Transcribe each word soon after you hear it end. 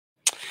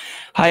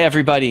Hi,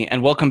 everybody,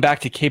 and welcome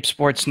back to Cape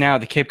Sports Now,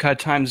 the Cape Cod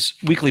Times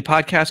weekly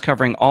podcast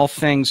covering all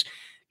things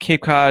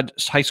Cape Cod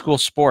high school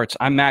sports.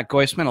 I'm Matt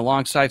Goisman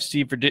alongside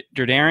Steve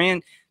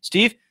Derdarian.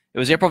 Steve, it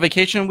was April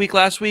vacation week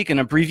last week, an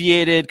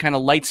abbreviated kind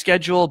of light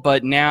schedule,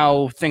 but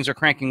now things are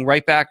cranking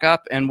right back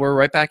up, and we're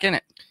right back in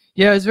it.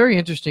 Yeah, it's very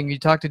interesting. You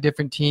talk to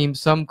different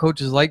teams. Some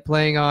coaches like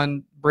playing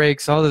on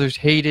breaks. Others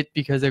hate it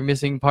because they're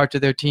missing parts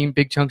of their team,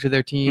 big chunks of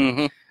their team.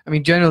 Mm-hmm. I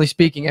mean, generally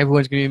speaking,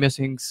 everyone's going to be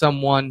missing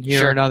someone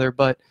here or another,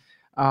 but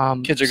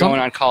kids are going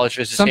on college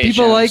visitations. Some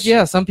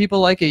people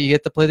like it. You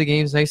get to play the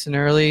games nice and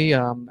early.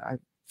 I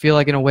feel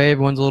like in a way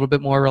everyone's a little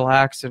bit more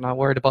relaxed and not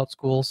worried about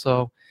school.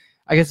 So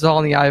I guess it's all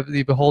in the eye of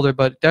the beholder,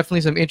 but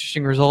definitely some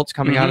interesting results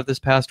coming out of this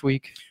past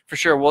week. For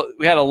sure. Well,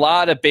 we had a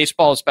lot of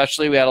baseball,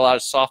 especially. We had a lot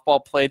of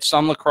softball played,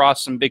 some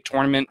lacrosse, some big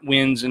tournament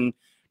wins and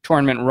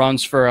tournament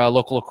runs for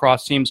local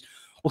lacrosse teams.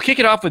 We'll kick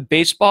it off with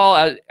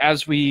baseball.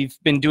 As we've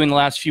been doing the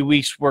last few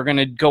weeks, we're going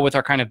to go with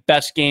our kind of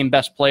best game,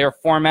 best player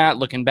format,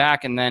 looking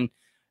back, and then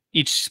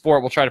each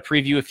sport we'll try to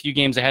preview a few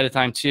games ahead of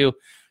time too.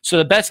 So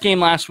the best game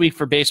last week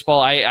for baseball,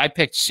 I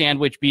picked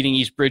Sandwich beating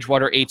East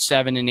Bridgewater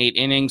 8-7 in 8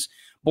 innings.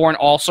 Bourne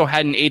also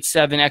had an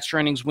 8-7 extra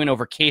innings win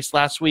over Case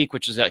last week,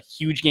 which is a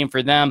huge game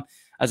for them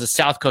as a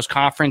South Coast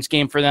Conference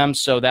game for them.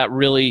 So that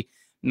really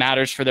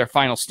matters for their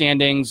final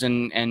standings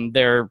and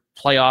their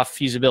playoff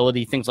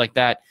feasibility, things like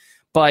that.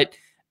 But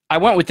I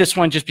went with this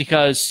one just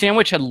because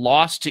Sandwich had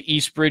lost to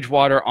East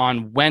Bridgewater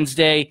on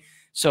Wednesday.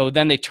 So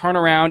then they turn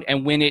around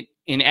and win it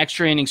in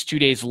extra innings 2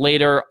 days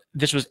later.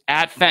 This was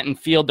at Fenton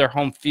Field, their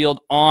home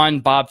field, on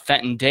Bob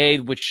Fenton Day,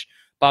 which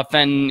Bob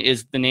Fenton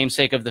is the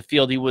namesake of the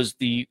field. He was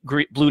the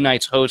Blue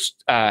Knights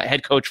host,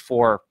 head coach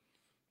for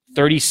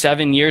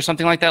 37 years,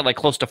 something like that, like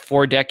close to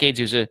 4 decades.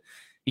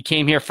 He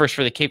came here first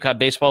for the Cape Cod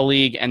Baseball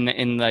League and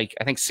in I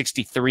think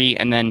 63,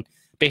 and then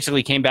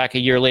basically came back a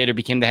year later,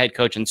 became the head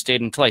coach and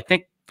stayed until I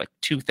think like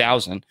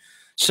 2000.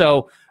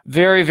 So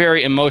very,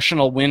 very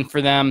emotional win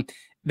for them.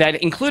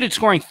 That included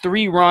scoring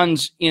 3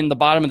 runs in the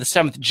bottom of the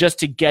 7th just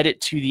to get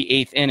it to the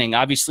 8th inning.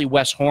 Obviously,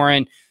 Wes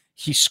Horan,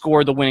 he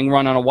scored the winning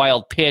run on a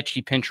wild pitch.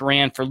 He pinch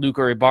ran for Luca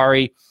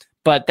Ribari.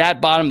 But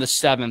that bottom of the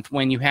 7th,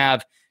 when you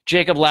have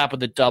Jacob Lapp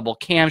with a double,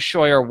 Cam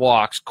Scheuer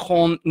walks,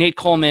 Nate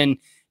Coleman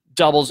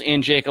doubles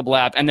in Jacob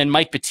Lapp, and then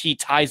Mike Petit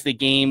ties the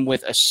game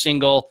with a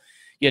single.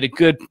 You had a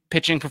good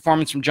pitching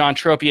performance from John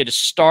Trope. He had to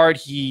start.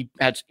 He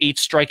had 8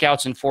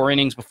 strikeouts in 4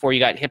 innings before he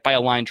got hit by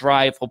a line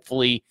drive.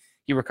 Hopefully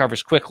he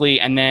recovers quickly.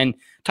 And then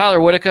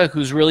Tyler Whitaker,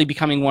 who's really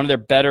becoming one of their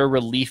better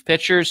relief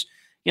pitchers.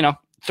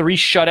 3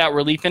 shutout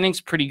relief innings,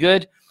 pretty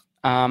good.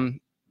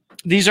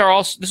 This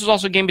was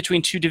also a game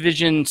between 2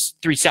 Divisions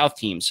 3 South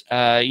teams.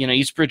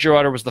 East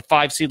Bridgewater was the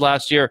 5 seed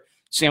last year.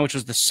 Sandwich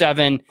was the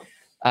 7.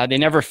 They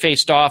never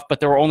faced off, but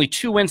there were only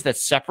 2 wins that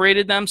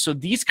separated them. So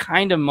these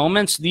kind of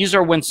moments, these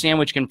are when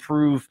Sandwich can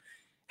prove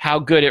how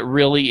good it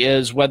really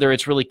is, whether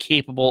it's really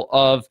capable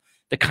of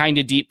the kind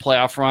of deep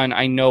playoff run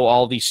I know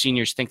all these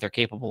seniors think they're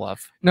capable of.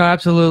 No,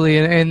 absolutely.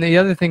 And the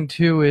other thing,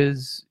 too,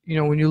 is,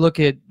 when you look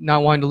at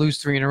not wanting to lose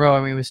 3 in a row,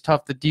 I mean, it was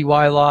tough. The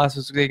DY loss,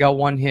 they got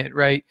 1 hit,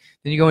 right?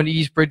 Then you go into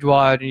East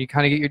Bridgewater and you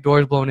kind of get your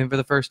doors blown in for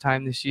the first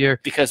time this year.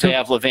 Because they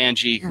have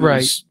Levangie, who's,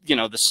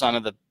 right, the son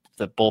of the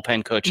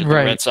bullpen coach at the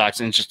Red Sox,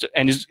 and is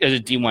a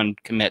D1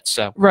 commit.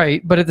 So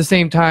right, but at the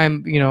same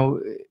time,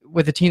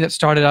 with a team that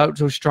started out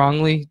so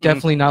strongly,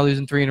 definitely not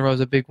losing 3 in a row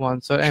is a big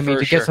one. So I mean,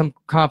 to get some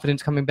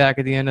confidence coming back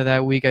at the end of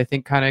that week, I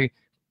think kind of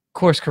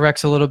course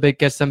corrects a little bit,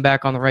 gets them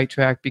back on the right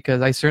track,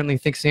 because I certainly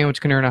think Sandwich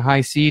can earn a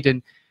high seed,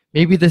 and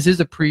maybe this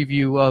is a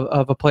preview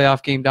of a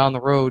playoff game down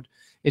the road.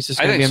 It's just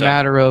going to be a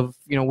matter of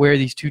where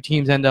these 2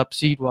 teams end up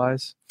seed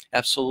wise.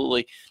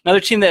 Absolutely.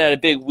 Another team that had a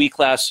big week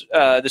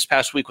this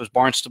past week was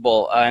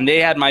Barnstable, and they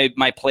had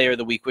my player of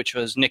the week, which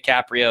was Nick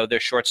Caprio, their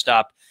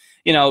shortstop.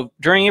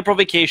 During April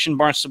vacation,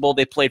 Barnstable,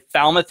 they played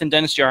Falmouth and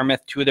Dennis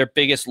Yarmouth, 2 of their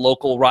biggest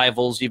local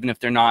rivals, even if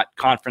they're not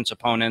conference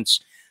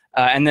opponents.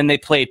 And then they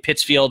played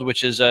Pittsfield,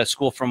 which is a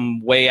school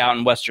from way out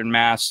in Western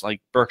Mass,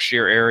 like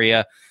Berkshire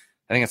area.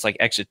 I think it's like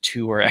exit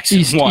 2 or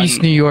exit 1.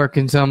 East New York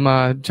in some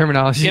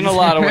terminology. In a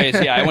lot of ways,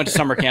 yeah. I went to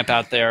summer camp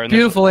out there. And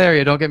beautiful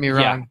area, don't get me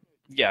wrong.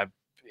 Yeah.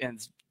 And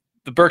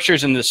the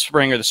Berkshires in the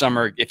spring or the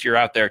summer, if you're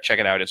out there, check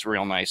it out. It's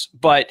real nice.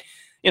 But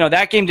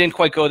that game didn't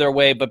quite go their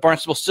way, but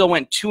Barnstable still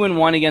went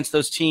 2-1 against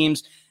those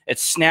teams. It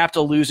snapped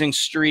a losing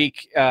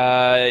streak.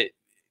 It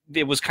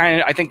was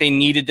I think they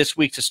needed this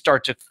week to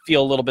start to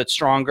feel a little bit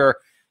stronger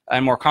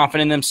and more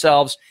confident in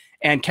themselves.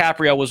 And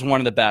Caprio was one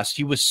of the best.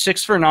 He was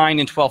 6 for 9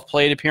 in 12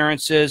 plate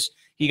appearances.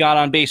 He got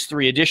on base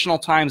 3 additional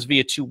times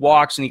via 2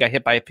 walks, and he got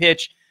hit by a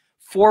pitch.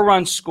 4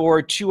 runs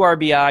scored, 2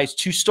 RBIs,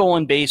 2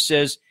 stolen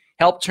bases.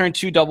 Helped turn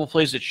 2 double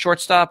plays at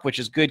shortstop, which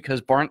is good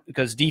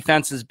because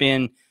defense has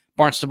been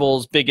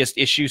Barnstable's biggest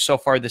issue so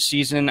far this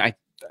season. I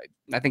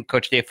think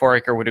Coach Dave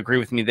Foraker would agree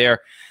with me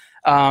there.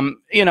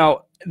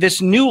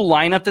 This new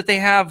lineup that they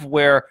have,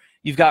 where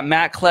you've got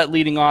Matt Klett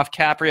leading off,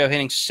 Caprio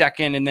hitting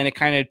second, and then it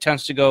kind of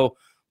tends to go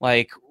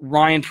like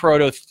Ryan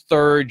Proto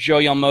third, Joe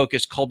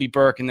Yelmokis, Colby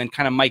Burke, and then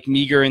kind of Mike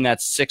Meager in that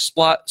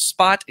 6th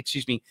spot.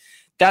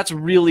 That's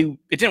really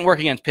 – it didn't work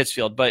against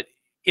Pittsfield, but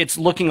it's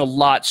looking a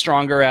lot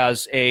stronger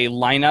as a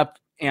lineup,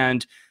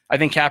 and I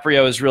think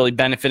Caprio is really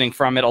benefiting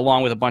from it,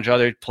 along with a bunch of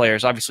other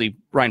players. Obviously,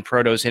 Ryan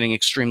Proto is hitting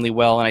extremely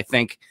well, and I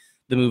think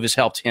the move has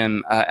helped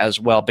him as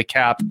well. But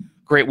Cap,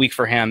 great week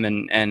for him,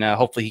 and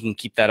hopefully he can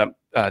keep that up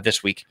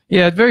this week.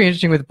 Yeah, it's very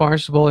interesting with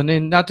Barnstable,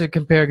 and not to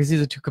compare because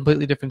these are two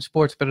completely different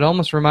sports, but it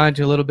almost reminds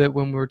you a little bit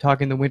when we were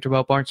talking in the winter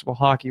about Barnstable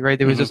hockey, right?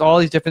 There was just all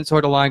these different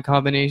sort of line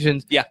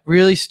combinations. Yeah.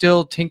 Really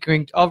still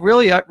tinkering,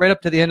 really right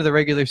up to the end of the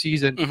regular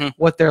season,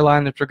 what their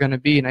lineups are going to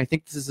be. And I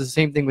think this is the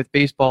same thing with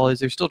baseball, is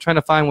they're still trying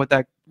to find what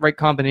that right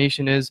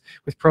combination is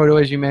with Proto,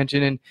 as you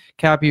mentioned, and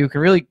Cappy, who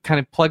can really kind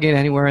of plug in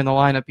anywhere in the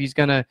lineup. He's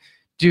going to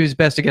do his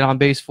best to get on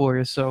base for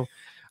you. So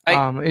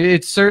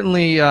it's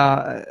certainly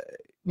a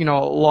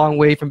long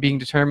way from being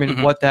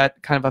determined what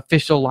that kind of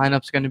official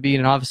lineup's going to be,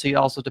 and obviously it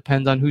also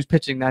depends on who's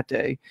pitching that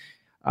day.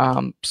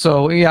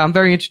 So yeah, I'm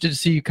very interested to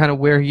see kind of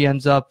where he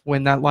ends up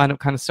when that lineup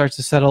kind of starts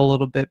to settle a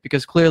little bit,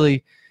 because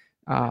clearly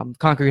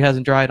concrete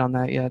hasn't dried on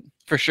that yet.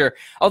 For sure.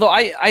 Although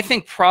I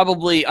think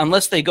probably,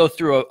 unless they go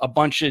through a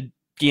bunch of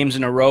games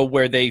in a row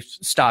where they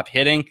stop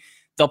hitting,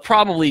 they'll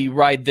probably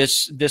ride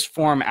this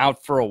form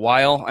out for a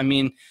while. I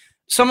mean,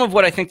 some of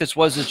what I think this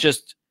was is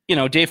just,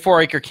 Dave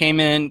Foraker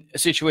came in a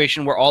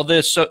situation where all the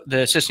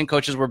assistant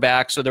coaches were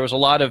back, so there was a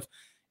lot of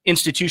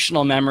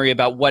institutional memory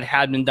about what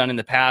had been done in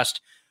the past.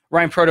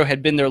 Ryan Proto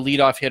had been their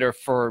leadoff hitter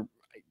for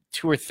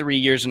 2 or 3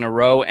 years in a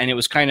row, and it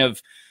was kind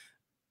of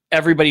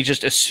everybody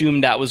just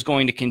assumed that was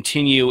going to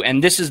continue.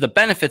 And this is the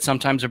benefit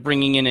sometimes of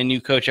bringing in a new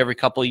coach every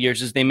couple of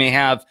years, is they may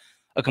have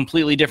a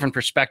completely different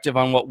perspective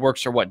on what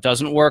works or what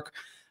doesn't work.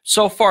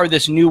 So far,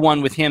 this new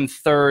one with him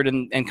third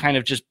and kind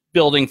of just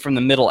building from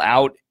the middle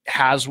out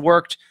has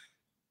worked.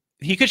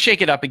 He could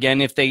shake it up again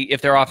if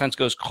their offense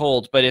goes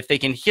cold, but if they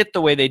can hit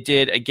the way they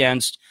did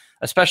against,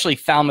 especially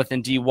Falmouth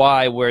and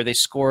DY, where they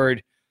scored,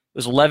 it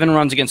was 11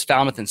 runs against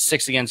Falmouth and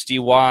 6 against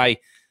DY,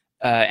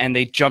 and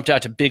they jumped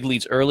out to big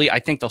leads early, I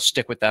think they'll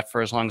stick with that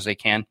for as long as they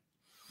can.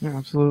 Yeah,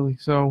 absolutely.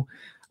 So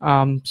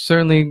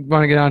certainly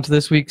want to get on to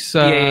this week's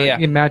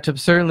matchup.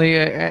 Certainly,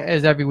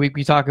 as every week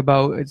we talk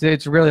about,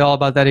 it's really all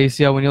about that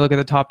ACL when you look at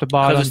the top to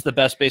bottom. Because it's the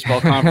best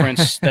baseball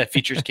conference that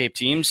features Cape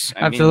teams.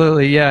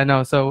 Absolutely,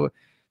 so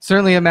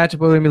certainly a matchup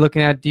we're going to be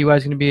looking at. DY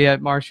is going to be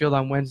at Marshfield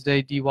on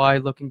Wednesday. DY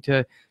looking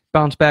to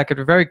bounce back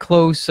after a very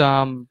close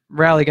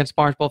rally against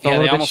Barnstable. Fell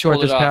a little bit short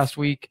this past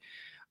week.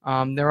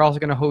 They're also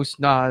going to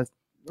host, Nos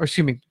is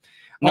going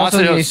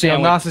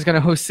to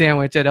host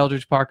Sandwich at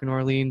Eldridge Park in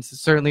Orleans.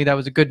 Certainly that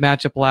was a good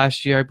matchup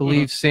last year. I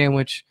believe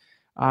Sandwich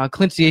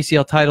clinched the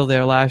ACL title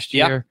there last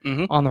year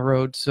on the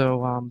road.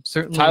 So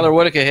certainly Tyler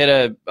Whitaker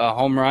hit a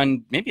home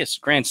run, maybe a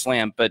grand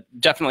slam, but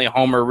definitely a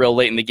homer real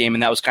late in the game,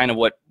 and that was kind of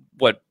what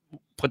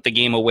put the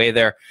game away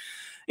there.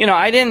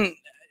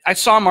 I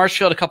saw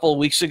Marshfield a couple of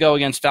weeks ago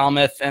against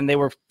Falmouth, and they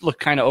looked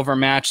kind of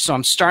overmatched. So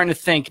I'm starting to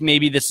think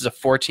maybe this is a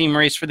 4-team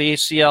race for the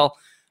ACL.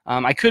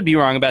 I could be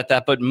wrong about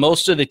that, but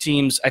most of the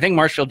teams, I think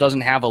Marshfield doesn't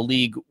have a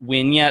league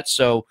win yet,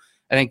 so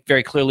I think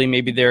very clearly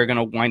maybe they're going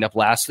to wind up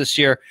last this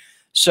year.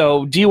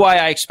 So DY,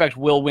 I expect,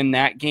 will win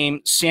that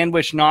game.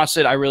 Sandwich,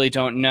 Nauset, I really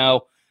don't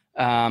know,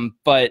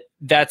 but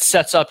that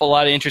sets up a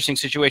lot of interesting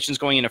situations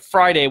going into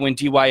Friday when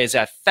DY is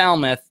at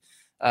Falmouth.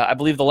 I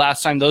believe the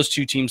last time those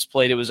two teams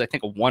played, it was, I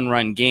think, a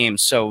 1-run game.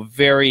 So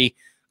very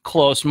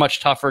close, much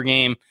tougher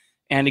game.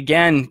 And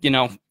again,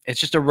 it's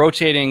just a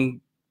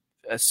rotating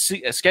a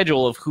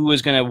schedule of who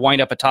is going to wind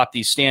up atop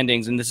these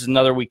standings. And this is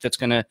another week that's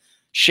going to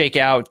shake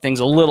out things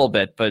a little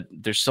bit, but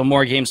there's still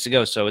more games to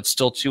go. So it's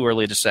still too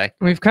early to say.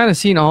 We've kind of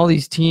seen all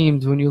these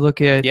teams when you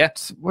look at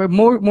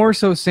more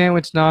so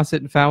Sandwich, Nauset,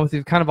 and Falmouth.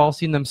 We've kind of all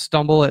seen them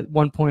stumble at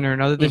one point or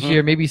another this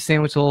year. Maybe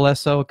Sandwich a little less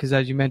so because,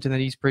 as you mentioned,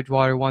 that East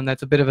Bridgewater one,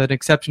 that's a bit of an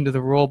exception to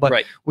the rule.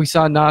 But we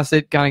saw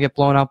Nauset kind of get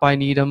blown out by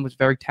Needham. It was a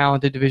very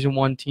talented Division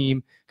I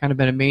team, kind of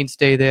been a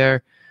mainstay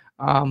there.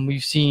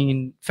 We've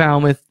seen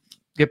Falmouth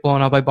get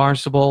blown out by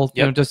Barnstable,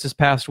 just this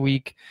past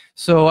week.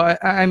 So,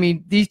 I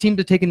mean, these teams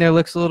are taking their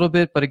licks a little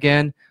bit, but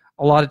again,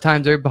 a lot of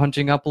times they're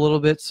bunching up a little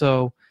bit.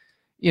 So,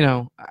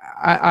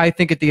 I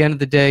think at the end of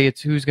the day, it's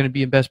who's going to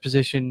be in best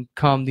position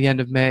come the end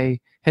of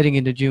May, heading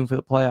into June for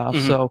the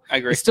playoffs. So I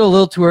agree. It's still a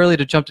little too early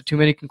to jump to too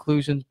many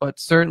conclusions, but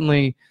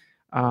certainly,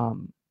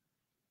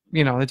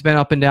 it's been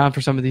up and down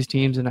for some of these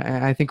teams, and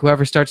I think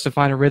whoever starts to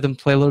find a rhythm,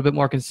 play a little bit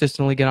more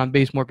consistently, get on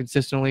base more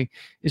consistently,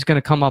 is going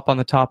to come up on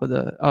the top of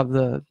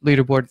the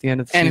leaderboard at the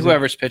end of the season. And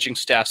whoever's pitching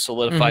staff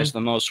solidifies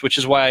the most, which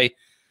is why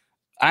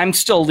I'm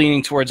still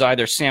leaning towards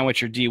either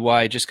Sandwich or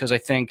DY, just because I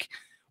think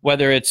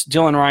whether it's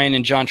Dylan Ryan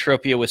and John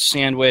Tropia with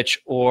Sandwich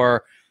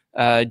or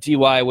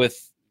DY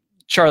with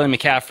Charlie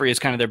McCaffrey is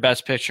kind of their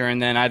best pitcher,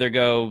 and then either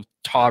go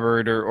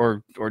Taubert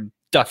or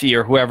Duffy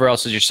or whoever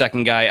else is your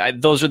second guy.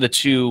 Those are the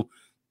two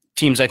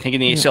teams I think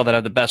in the ACL that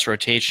have the best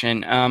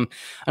rotation.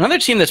 Another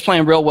team that's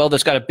playing real well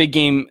that's got a big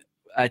game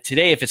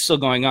today, if it's still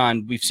going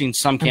on. We've seen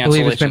some cancellation. I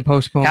believe it's been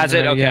postponed. Has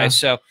it? Okay,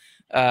 so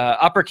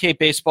Upper Cape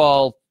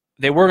Baseball,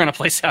 they were going to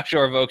play South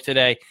Shore of Oak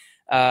today.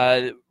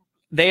 The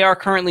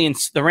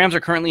Rams are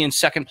currently in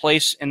second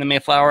place in the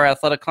Mayflower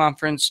Athletic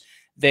Conference.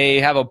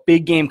 They have a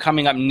big game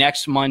coming up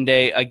next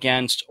Monday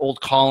against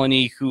Old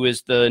Colony, who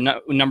is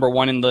the number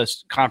one in the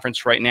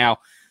conference right now.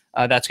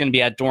 That's going to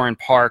be at Doran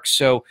Park.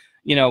 So,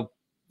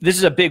 this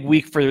is a big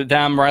week for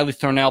them. Riley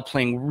Thornell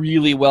playing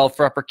really well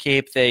for Upper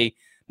Cape. They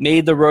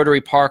made the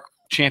Rotary Park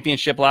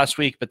Championship last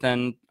week, but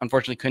then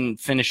unfortunately couldn't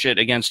finish it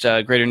against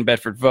Greater New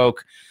Bedford Voc.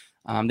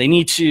 They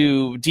need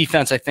to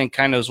defense, I think,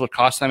 kind of is what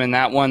cost them in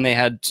that one. They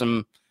had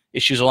some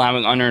issues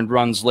allowing unearned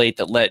runs late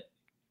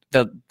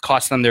that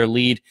cost them their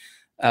lead.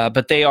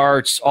 But they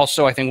are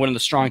also, I think, one of the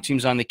strong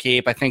teams on the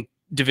Cape. I think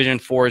Division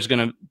 4 is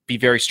going to be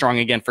very strong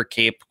again for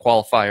Cape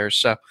qualifiers.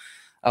 So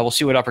we'll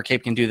see what Upper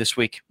Cape can do this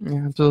week.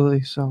 Yeah,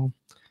 absolutely. So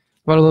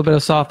about a little bit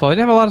of softball. We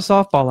didn't have a lot of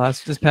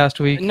softball this past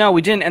week. No,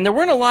 we didn't. And there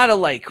weren't a lot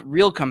of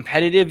real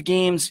competitive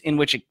games in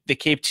which the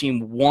Cape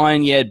team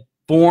won. You had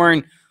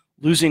Bourne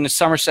losing to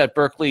Somerset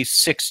Berkeley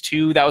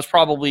 6-2. That was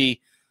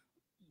probably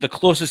the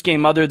closest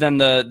game other than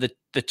the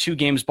two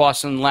games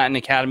Boston Latin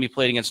Academy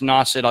played against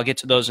Nauset. I'll get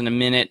to those in a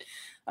minute.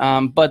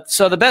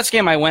 So the best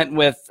game I went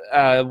with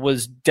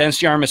was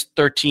Dennis Yarmouth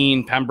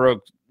 13,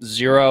 Pembroke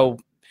 0.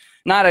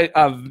 Not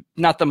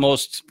the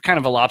most kind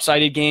of a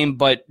lopsided game,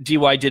 but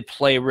DY did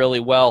play really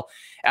well.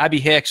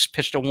 Abby Hicks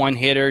pitched a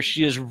one-hitter.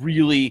 She is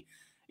really,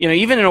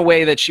 even in a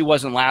way that she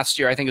wasn't last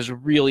year, I think has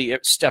really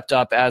stepped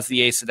up as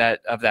the ace of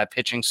that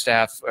pitching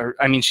staff.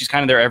 She's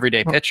kind of their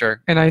everyday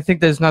pitcher. And I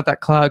think there's not that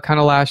cloud kind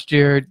of last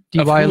year.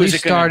 DY at least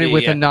started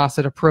with a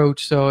Nauset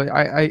approach, so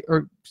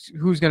or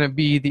who's going to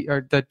be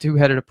the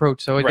two-headed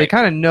approach. So They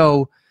kind of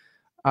know.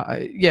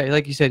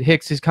 Like you said,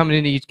 Hicks is coming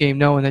into each game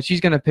knowing that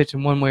she's going to pitch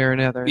in one way or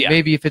another. Yeah.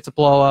 Maybe if it's a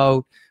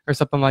blowout or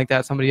something like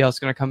that, somebody else is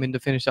going to come in to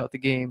finish out the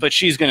game. But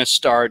she's going to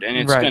start, and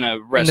it's going to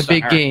rest in the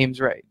big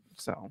games, right?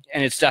 So,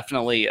 and it's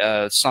definitely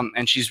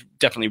and she's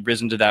definitely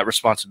risen to that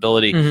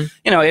responsibility.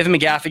 Mm-hmm. Ava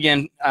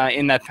McGaffigan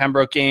in that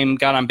Pembroke game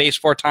got on base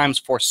 4 times,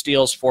 4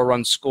 steals, 4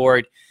 runs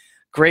scored.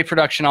 Great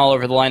production all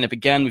over the lineup.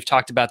 Again, we've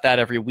talked about that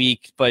every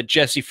week. But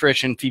Jessie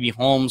Frisch and Phoebe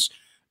Holmes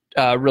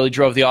really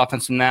drove the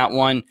offense in that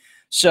one.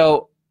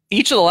 So.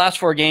 Each of the last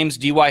 4 games,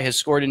 DY has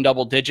scored in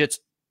double digits.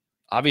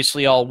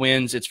 Obviously, all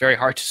wins. It's very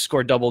hard to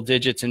score double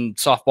digits in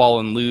softball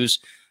and lose,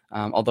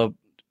 although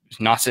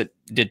Nauset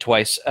did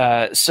twice.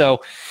 I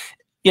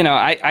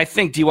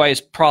think DY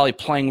is probably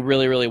playing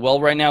really, really well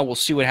right now. We'll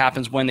see what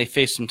happens when they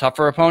face some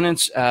tougher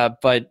opponents.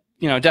 But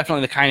definitely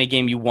the kind of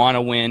game you want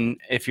to win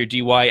if you're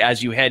DY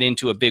as you head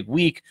into a big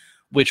week,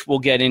 which we'll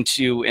get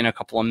into in a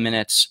couple of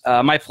minutes.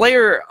 My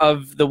player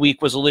of the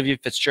week was Olivia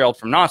Fitzgerald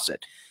from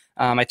Nauset.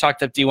 I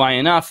talked up DY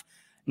enough.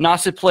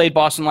 Nauset played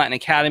Boston Latin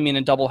Academy in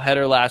a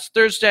doubleheader last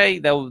Thursday.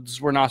 Those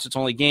were Nauset's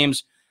only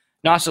games.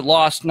 Nauset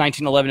lost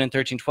 19-11 and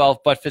 13-12,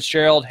 but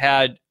Fitzgerald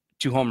had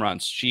 2 home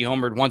runs. She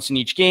homered once in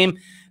each game.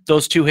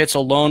 Those 2 hits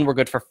alone were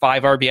good for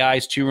 5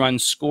 RBIs, 2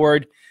 runs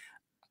scored.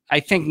 I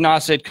think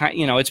Nauset,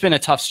 it's been a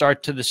tough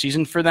start to the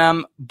season for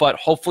them, but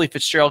hopefully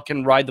Fitzgerald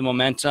can ride the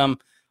momentum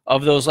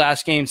of those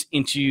last games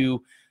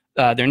into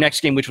their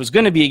next game, which was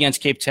going to be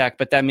against Cape Tech,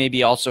 but that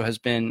maybe also has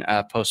been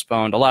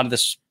postponed. A lot of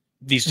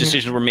these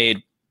decisions were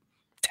made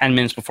 10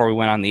 minutes before we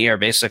went on the air,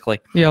 basically.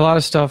 Yeah, a lot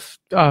of stuff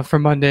for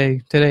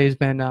Monday today has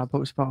been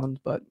postponed,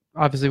 but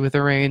obviously with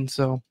the rain,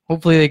 so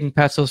hopefully they can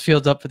patch those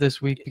fields up for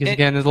this week because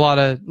again, there's a lot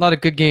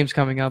of good games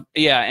coming up.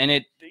 Yeah,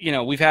 and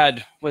we've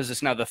had what is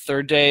this now, the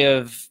 3rd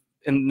day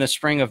in the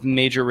spring of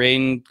major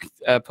rain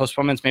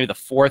postponements, maybe the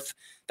 4th.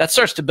 That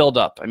starts to build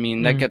up.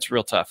 That gets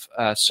real tough.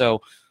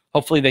 So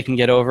hopefully they can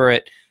get over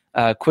it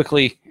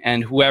quickly,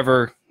 and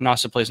whoever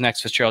Nauset plays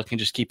next, Fitzgerald can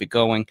just keep it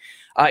going.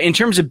 In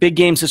terms of big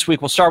games this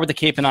week, we'll start with the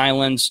Cape and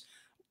Islands.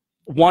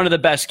 One of the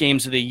best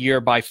games of the year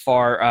by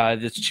far.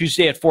 It's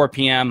Tuesday at 4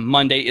 p.m.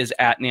 Monday is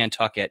at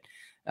Nantucket.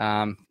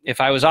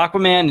 If I was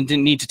Aquaman and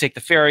didn't need to take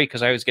the ferry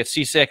because I always get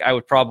seasick, I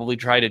would probably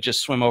try to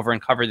just swim over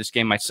and cover this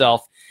game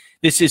myself.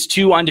 This is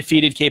 2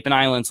 undefeated Cape and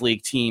Islands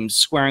League teams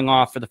squaring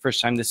off for the first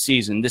time this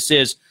season. This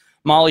is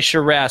Molly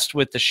Charest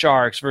with the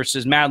Sharks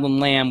versus Madeline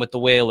Lamb with the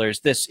Whalers.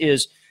 This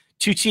is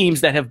 2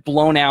 teams that have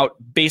blown out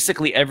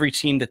basically every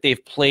team that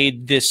they've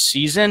played this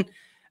season,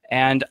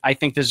 and I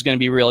think this is going to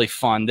be really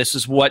fun. This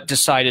is what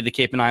decided the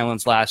Cape and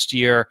Islands last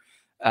year.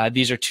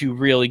 These are 2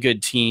 really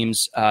good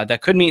teams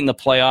that could meet in the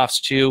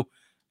playoffs too.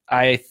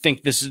 I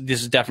think this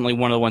is definitely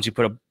one of the ones you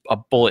put a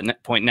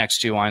bullet point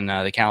next to on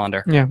the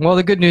calendar. Yeah, well,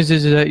 the good news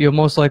is that you'll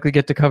most likely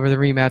get to cover the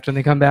rematch when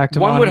they come back to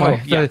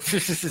Monomoy. Yeah.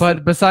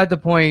 But beside the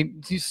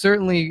point,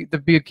 certainly the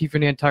BOK for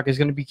Nantucket is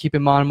going to be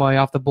keeping Monomoy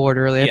off the board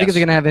early. I think if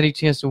they're going to have any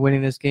chance of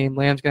winning this game,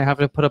 Lamb's going to have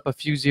to put up a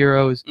few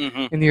zeros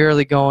in the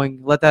early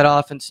going, let that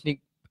off and sneak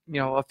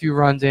a few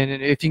runs in.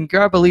 And if you can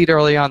grab a lead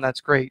early on,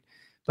 that's great.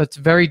 But it's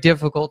very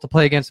difficult to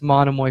play against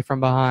Monomoy from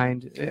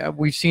behind.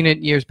 We've seen it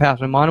in years past.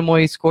 When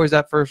Monomoy scores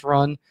that first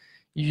run,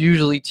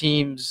 usually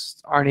teams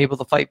aren't able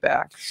to fight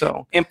back.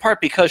 So in part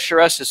because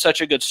Charest is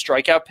such a good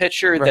strikeout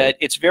pitcher that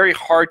it's very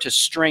hard to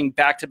string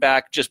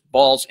back-to-back just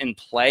balls in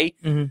play.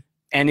 Mm-hmm.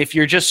 And if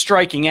you're just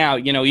striking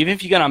out, even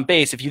if you get on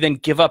base, if you then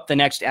give up the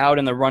next out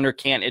and the runner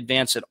can't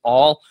advance at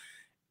all,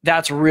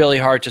 that's really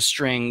hard to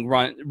string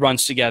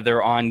runs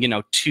together on,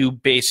 2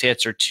 base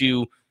hits or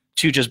two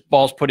to just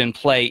balls put in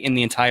play in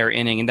the entire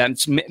inning, and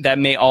that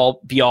may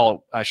all be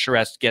all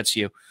Charest gets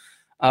you.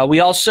 We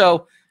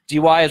also,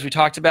 DY, as we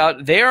talked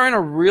about, they are in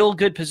a real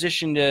good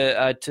position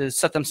to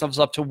set themselves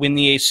up to win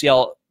the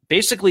ACL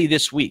basically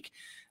this week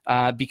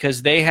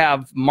because they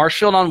have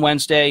Marshfield on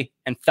Wednesday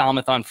and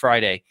Falmouth on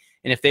Friday.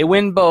 And if they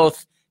win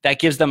both, that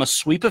gives them a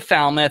sweep of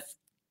Falmouth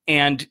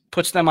and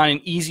puts them on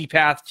an easy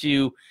path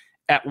to,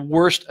 at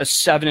worst, a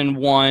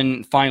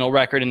 7-1 final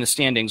record in the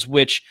standings,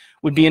 which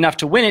would be enough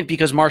to win it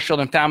because Marshfield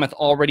and Falmouth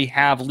already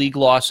have league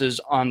losses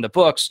on the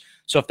books.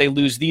 So if they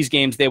lose these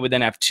games, they would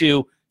then have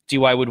 2.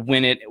 DY would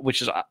win it,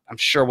 which is, I'm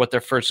sure, what their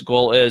first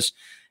goal is.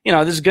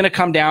 This is going to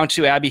come down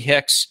to Abby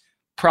Hicks.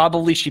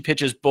 Probably she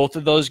pitches both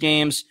of those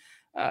games.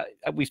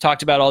 We've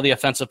talked about all the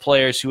offensive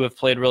players who have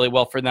played really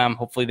well for them.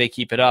 Hopefully they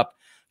keep it up.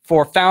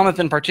 For Falmouth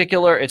in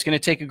particular, it's going to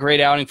take a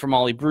great outing from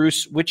Molly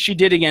Bruce, which she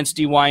did against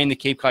DY in the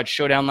Cape Cod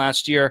Showdown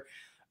last year.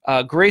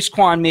 Grace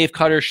Kwan, Maeve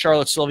Cutter,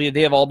 Charlotte Sylvia,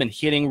 they have all been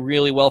hitting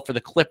really well for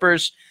the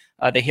Clippers.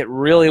 They hit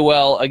really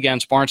well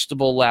against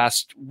Barnstable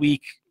last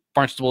week.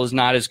 Barnstable is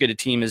not as good a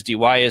team as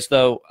DY is,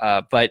 though.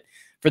 But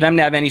for them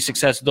to have any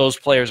success, those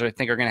players, I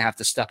think, are going to have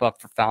to step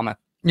up for Falmouth.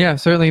 Yeah,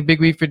 certainly a big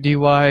week for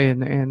DY.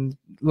 And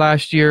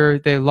last year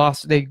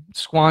they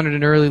squandered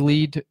an early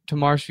lead to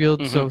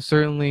Marshfield, so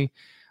certainly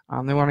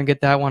they want to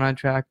get that one on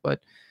track. But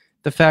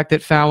the fact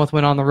that Falmouth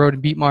went on the road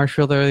and beat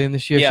Marshfield early in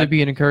this year should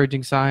be an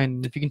encouraging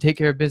sign. If you can take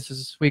care of business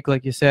this week,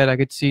 like you said, I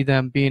could see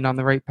them being on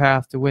the right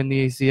path to win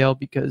the ACL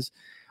because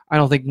I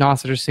don't think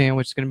Nauset or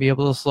Sandwich is going to be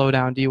able to slow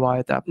down DY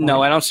at that point.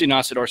 No, I don't see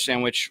Nauset or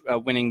Sandwich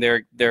winning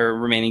their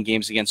remaining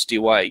games against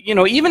DY.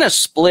 Even a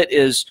split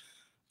is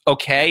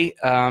okay.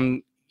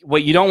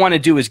 What you don't want to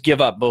do is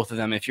give up both of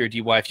them if you're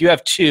DY. If you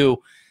have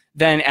 2,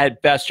 then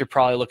at best you're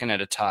probably looking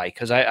at a tie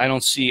because I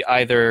don't see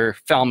either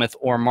Falmouth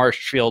or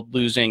Marshfield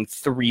losing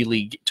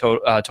 3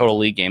 total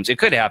league games. It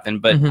could happen,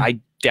 but I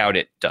doubt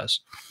it does.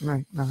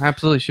 Right. No,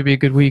 absolutely. Should be a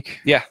good week.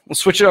 Yeah. We'll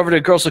switch it over to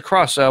girls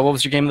lacrosse. What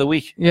was your game of the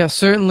week? Yeah,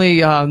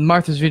 certainly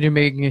Martha's Vineyard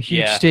making a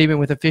huge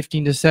statement with a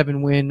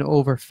 15-7 win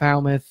over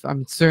Falmouth.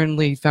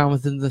 Certainly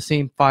Falmouth in the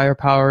same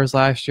firepower as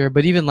last year,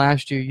 but even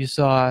last year you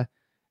saw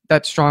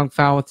that strong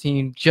Falmouth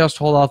team just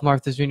hold off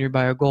Martha's Vineyard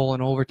by a goal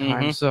in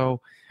overtime. So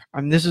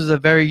this is a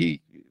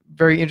very,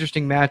 very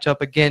interesting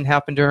matchup. Again,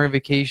 happened during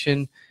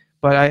vacation,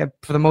 but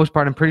for the most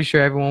part, I'm pretty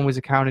sure everyone was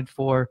accounted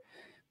for.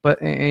 But,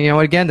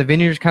 again, the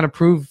Vineyards kind of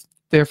proved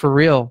they're for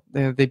real.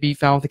 They beat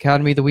Falmouth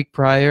Academy the week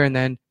prior and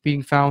then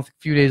beating Falmouth a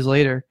few days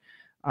later.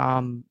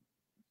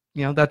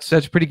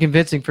 That's pretty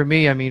convincing for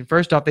me.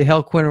 First off, they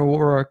held Quinn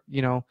O'Rourke,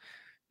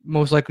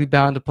 most likely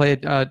bound to play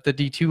at the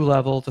D2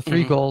 level to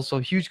 3 goals. So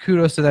huge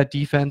kudos to that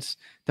defense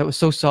that was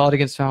so solid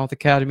against Falmouth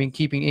Academy and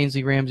keeping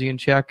Ainsley Ramsey in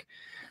check.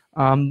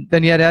 Then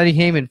you had Addie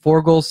Heyman,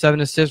 4 goals, 7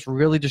 assists,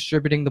 really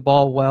distributing the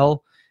ball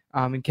well.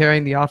 And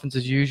carrying the offense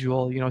as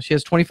usual. She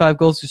has 25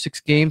 goals through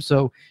 6 games,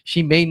 so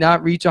she may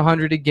not reach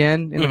 100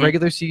 again in the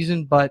regular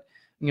season, but,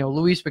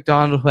 Louise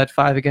McDonald, who had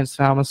 5 against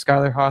Falmouth,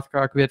 Skylar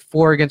Hothcock, who had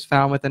 4 against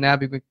Falmouth, and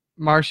Abby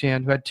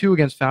Marchand, who had 2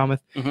 against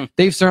Falmouth,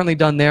 they've certainly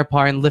done their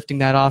part in lifting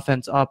that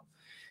offense up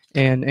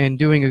and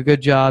doing a good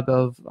job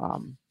of,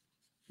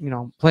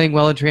 playing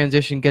well in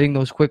transition, getting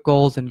those quick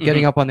goals, and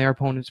getting up on their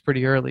opponents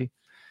pretty early,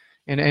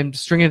 and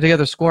stringing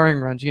together scoring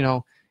runs,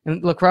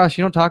 And lacrosse,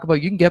 you don't talk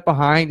about, you can get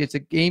behind. It's a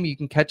game you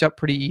can catch up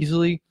pretty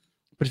easily.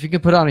 But if you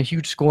can put on a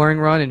huge scoring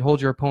run and hold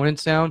your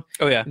opponents down,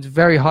 it's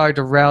very hard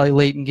to rally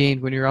late in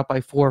games when you're up by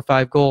 4 or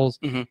 5 goals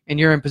and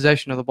you're in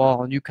possession of the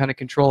ball and you kind of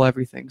control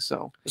everything.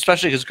 So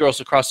especially because girls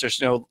lacrosse,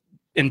 there's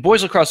in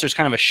boys lacrosse, there's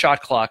kind of a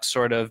shot clock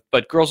sort of,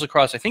 but girls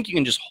lacrosse, I think you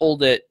can just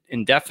hold it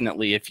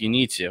indefinitely if you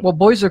need to. Well,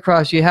 boys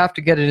lacrosse, you have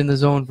to get it in the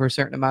zone for a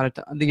certain amount of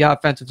time, the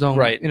offensive zone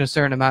in a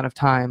certain amount of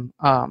time.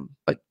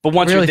 But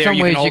once really, you're there, some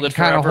you ways can hold you it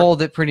can kind of forever.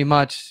 hold it pretty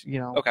much,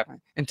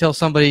 until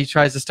somebody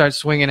tries to start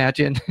swinging at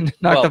you and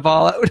knock the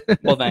ball out.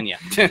 Well, then, yeah.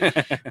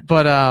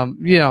 But,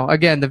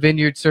 again, the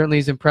Vineyard certainly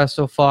is impressed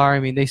so far.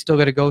 They still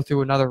got to go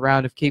through another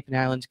round of Cape and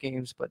Islands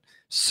games, but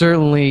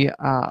certainly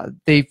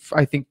they've,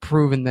 I think,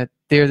 proven that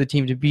they're the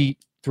team to beat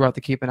throughout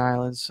the Cape and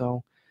Islands.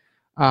 So,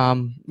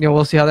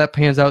 we'll see how that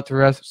pans out the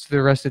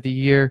rest of the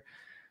year.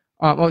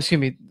 The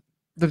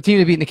team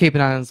to beat in the Cape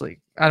and Islands League.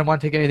 I don't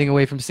want to take anything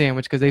away from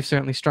Sandwich because they've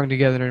certainly strung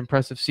together an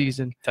impressive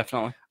season.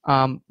 Definitely.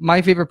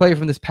 My favorite player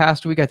from this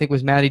past week, I think,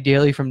 was Maddie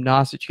Daly from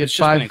Nauset. It's just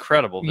been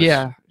incredible.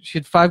 She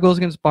had 5 goals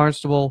against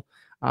Barnstable,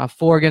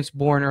 4 against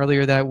Bourne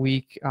earlier that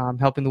week,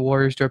 helping the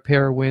Warriors to a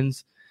pair of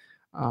wins.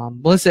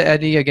 Melissa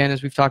Edney, again,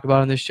 as we've talked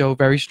about on this show,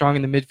 very strong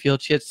in the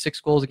midfield. She had 6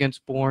 goals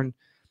against Bourne.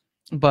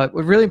 But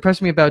what really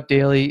impressed me about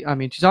Daly,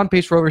 she's on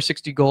pace for over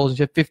 60 goals.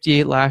 She had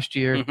 58 last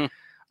year.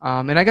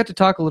 And I got to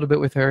talk a little bit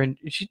with her, and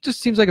she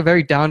just seems like a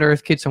very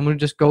down-to-earth kid, someone who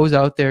just goes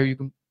out there.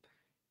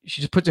 She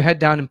just puts her head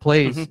down and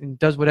plays and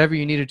does whatever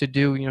you need her to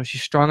do.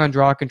 She's strong on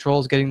draw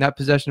controls, getting that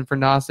possession for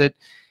Nauset.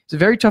 It's a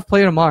very tough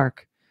player to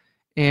mark.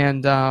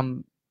 And,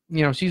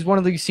 she's one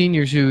of these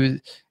seniors who,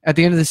 at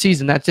the end of the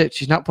season, that's it.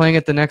 She's not playing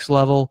at the next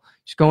level.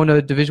 She's going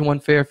to Division I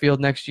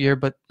Fairfield next year,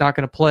 but not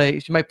going to play.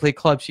 She might play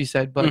club, she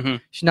said, but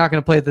she's not going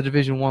to play at the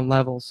Division I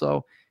level.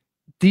 So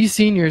these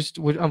seniors,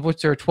 of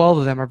which there are 12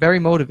 of them, are very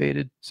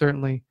motivated,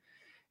 certainly.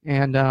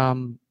 And,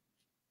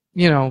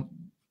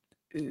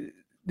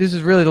 this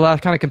is really the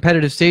last kind of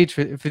competitive stage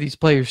for these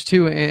players,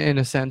 too, in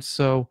a sense.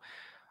 So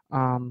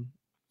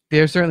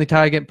they're certainly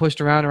tired of getting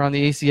pushed around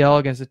the ACL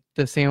against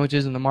the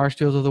Sandwiches and the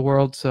Marshfields of the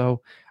world.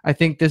 So I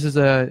think this is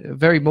a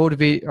very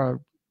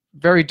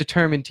very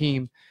determined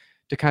team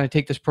to kind of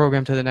take this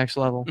program to the next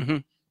level.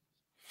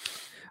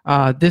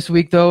 Mm-hmm. This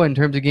week, though, in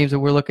terms of games that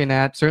we're looking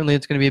at, certainly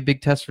it's going to be a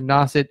big test for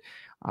Nauset.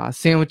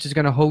 Sandwich is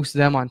going to host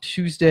them on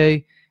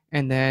Tuesday,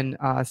 and then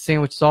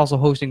Sandwich is also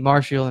hosting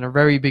Marshfield in a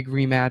very big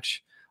rematch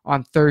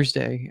on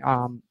Thursday.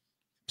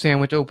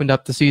 Sandwich opened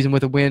up the season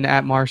with a win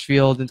at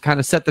Marshfield and kind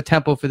of set the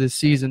tempo for this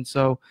season.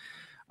 So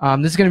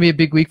this is going to be a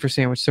big week for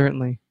Sandwich,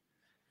 certainly.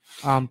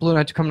 Blue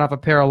Knights are coming off a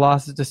pair of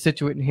losses to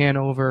Scituate and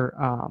Hanover.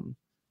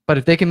 But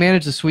if they can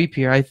manage the sweep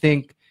here, I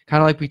think,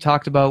 kind of like we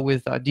talked about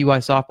with DY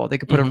softball, they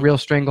could put a real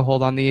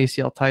stranglehold on the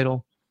ACL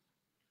title.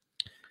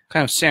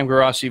 Kind of Sam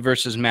Garossi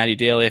versus Matty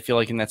Daly, I feel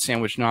like, in that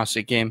Sandwich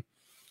Nauset game.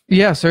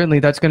 Yeah, certainly.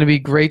 That's going to be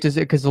great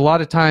because a lot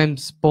of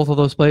times both of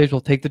those players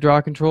will take the draw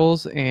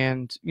controls,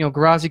 and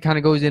Garossi kind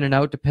of goes in and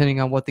out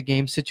depending on what the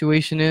game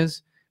situation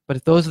is. But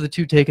if those are the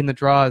two taking the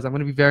draws, I'm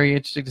going to be very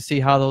interested to see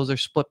how those are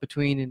split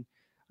between. And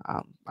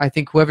I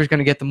think whoever's going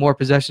to get the more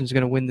possessions is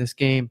going to win this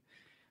game.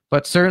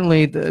 But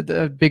certainly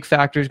the big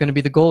factor is going to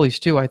be the goalies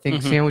too. I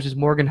think Sandwich's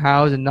Morgan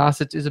Howes and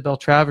Nauset's Isabel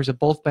Travers have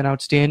both been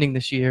outstanding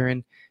this year.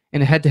 And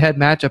in a head-to-head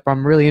matchup,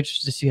 I'm really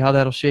interested to see how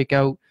that'll shake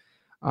out.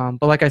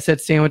 But like I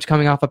said, Sandwich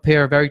coming off a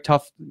pair of very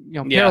tough,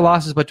 pair of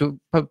losses, but to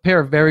a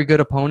pair of very good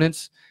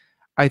opponents.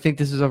 I think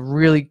this is a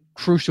really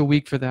crucial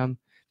week for them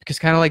because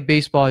kind of like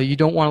baseball, you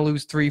don't want to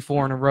lose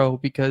 3-4 in a row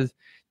because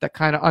that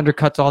kind of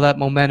undercuts all that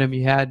momentum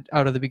you had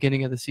out of the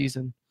beginning of the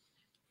season.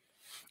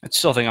 I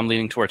still think I'm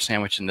leaning towards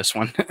Sandwich in this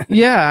one.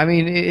 Yeah, I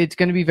mean, it's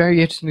going to be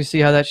very interesting to see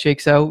how that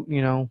shakes out,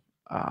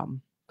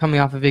 coming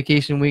off a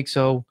vacation week.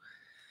 So,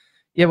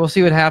 yeah, we'll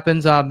see what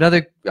happens.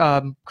 Another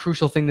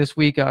crucial thing this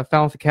week,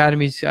 Falmouth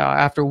Academy's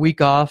after a week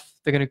off,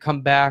 they're going to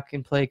come back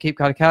and play Cape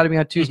Cod Academy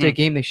on Tuesday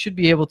game. They should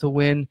be able to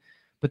win,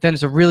 but then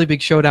it's a really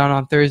big showdown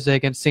on Thursday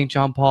against St.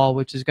 John Paul,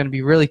 which is going to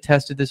be really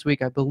tested this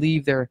week. I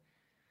believe they're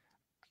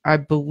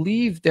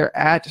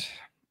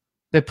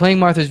playing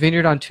Martha's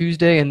Vineyard on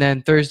Tuesday, and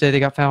then Thursday they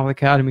got Falmouth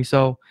Academy.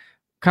 So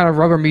kind of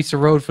rubber meets the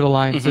road for the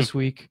Lions this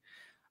week.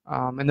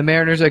 And the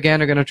Mariners,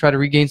 again, are going to try to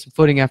regain some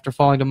footing after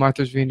falling to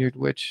Martha's Vineyard,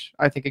 which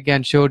I think,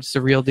 again, showed it's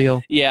the real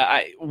deal.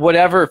 Yeah,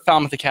 whatever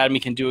Falmouth Academy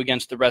can do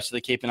against the rest of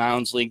the Cape and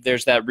Islands League,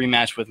 there's that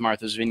rematch with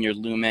Martha's Vineyard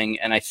looming,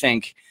 and I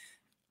think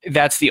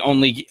that's the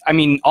only – I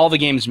mean, all the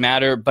games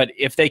matter, but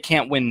if they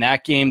can't win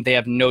that game, they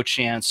have no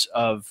chance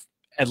of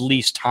at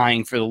least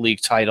tying for the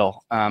league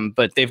title.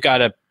 But they've got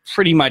to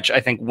pretty much, I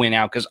think, win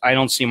out because I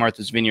don't see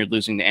Martha's Vineyard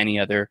losing to any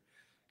other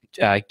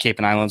Cape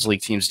and Islands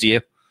League teams. Do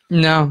you?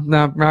 No,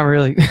 not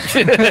really.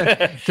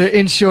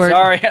 In short.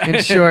 Sorry.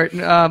 In short.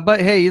 But,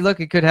 hey,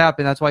 look, it could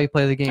happen. That's why you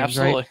play the games,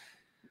 Absolutely.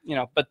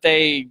 Right? But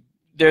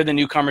they're the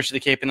newcomers to the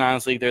Cape and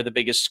Islands League. They're the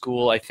biggest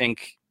school. I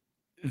think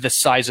the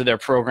size of their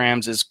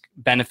programs is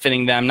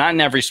benefiting them, not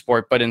in every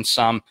sport, but in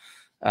some.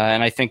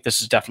 And I think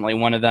this is definitely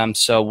one of them.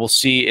 So we'll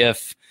see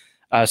if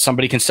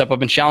somebody can step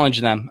up and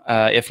challenge them.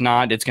 If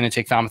not, it's going to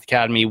take Falmouth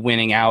Academy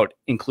winning out,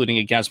 including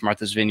against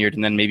Martha's Vineyard,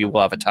 and then maybe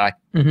we'll have a tie.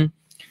 Mm-hmm.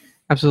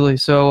 Absolutely.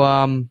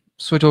 So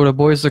switch over to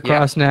boys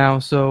lacrosse now.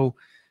 So,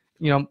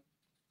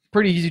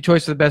 pretty easy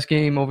choice for the best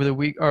game over the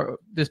week or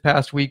this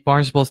past week.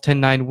 Barnstable's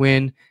 10-9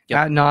 win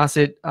at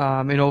Nauset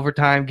in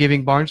overtime,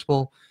 giving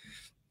Barnstable,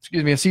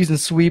 a season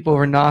sweep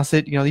over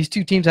Nauset. These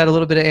two teams had a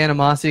little bit of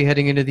animosity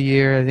heading into the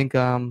year. I think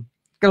got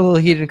a little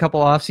heated in a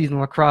couple off-season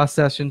lacrosse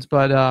sessions,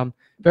 but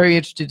very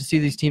interested to see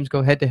these teams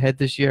go head-to-head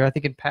this year. I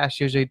think in past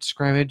years they'd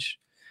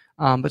scrimmage,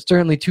 but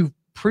certainly two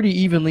pretty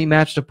evenly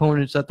matched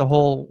opponents at the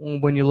whole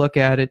when you look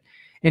at it.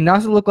 And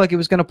Nauset looked like it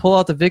was going to pull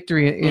out the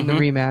victory in the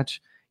rematch.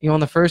 In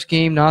the first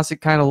game,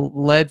 Nauset kind of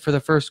led for the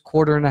first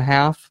quarter and a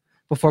half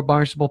before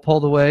Barnstable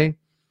pulled away.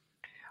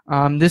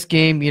 This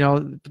game,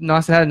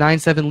 Nauset had a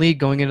 9-7 lead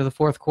going into the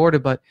fourth quarter,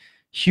 but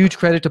huge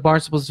credit to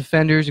Barnstable's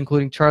defenders,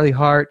 including Charlie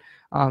Hart,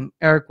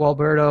 Eric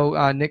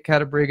Walberto, Nick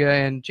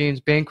Catabriga, and James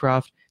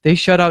Bancroft. They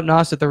shut out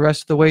Nauset the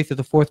rest of the way through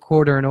the fourth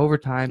quarter and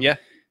overtime. Yeah.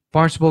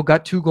 Barnstable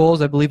got 2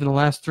 goals, I believe, in the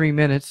last 3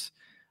 minutes.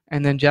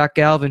 And then Jack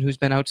Galvin, who's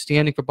been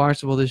outstanding for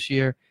Barnstable this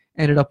year,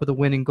 ended up with a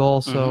winning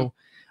goal. So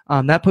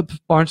that put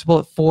Barnstable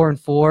at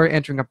 4-4,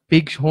 entering a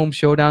big home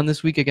showdown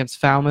this week against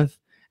Falmouth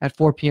at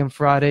 4 p.m.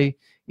 Friday.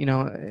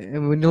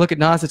 And when you look at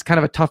Nauset, it's kind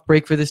of a tough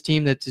break for this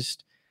team that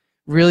just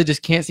really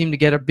just can't seem to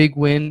get a big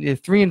win. They're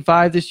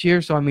 3-5 this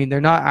year, so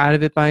they're not out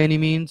of it by any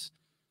means.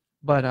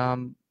 But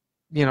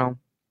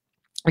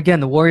again,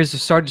 the Warriors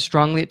have started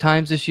strongly at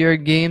times this year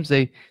in games.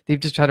 They've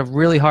just had a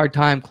really hard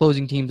time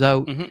closing teams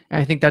out, and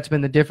I think that's been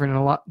the difference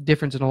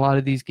in a lot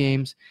of these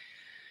games.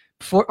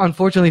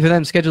 Unfortunately for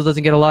them, schedule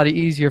doesn't get a lot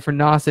easier for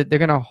Nauset. They're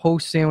going to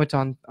host Sandwich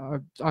on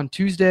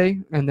Tuesday,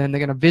 and then they're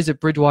going to visit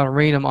Bridgewater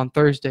Raynham on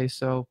Thursday.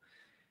 So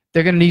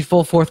they're going to need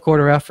full fourth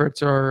quarter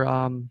efforts,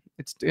 or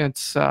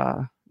it's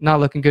not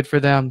looking good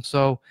for them.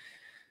 So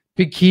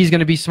big key is going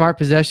to be smart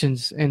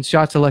possessions and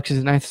shot selections,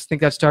 and I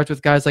think that starts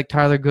with guys like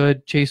Tyler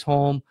Good, Chase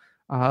Holm,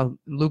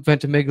 Luke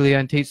Ventimiglia,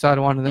 and Tate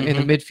Sidewan in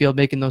the midfield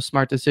making those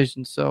smart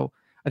decisions. So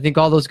I think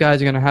all those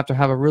guys are going to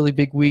have a really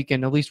big week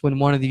and at least win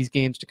one of these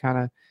games to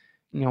kind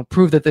of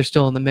prove that they're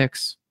still in the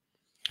mix.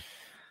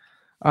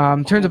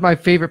 In terms of my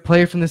favorite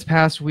player from this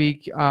past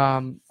week,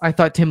 I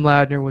thought Tim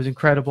Ladner was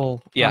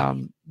incredible. Yeah.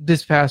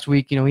 This past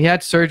week, he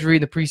had surgery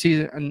in the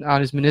preseason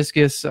on his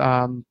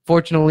meniscus.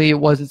 Fortunately, it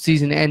wasn't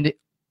season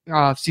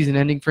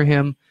ending for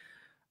him.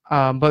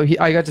 But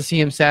I got to see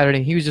him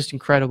Saturday. He was just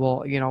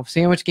incredible.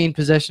 Sandwich gained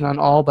possession on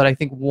all, but I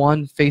think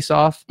one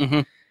face-off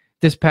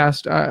this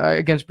past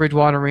against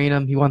Bridgewater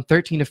Raynham. He won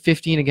 13 of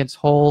 15 against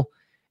Hull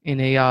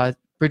in a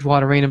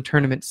Bridgewater Raynham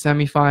tournament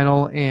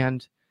semifinal,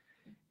 and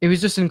it was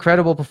just an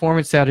incredible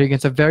performance Saturday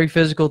against a very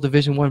physical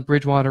Division I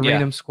Bridgewater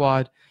Raynham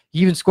squad. He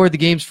even scored the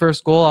game's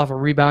first goal off a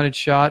rebounded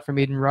shot from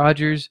Aiden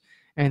Rogers.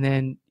 And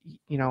then,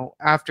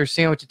 after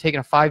Sandwich had taken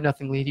a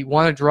 5-0 lead, he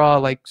won a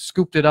draw,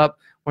 scooped it up,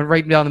 went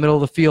right down the middle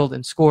of the field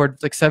and scored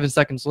 7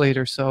 seconds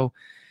later. So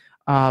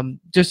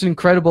just an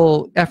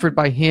incredible effort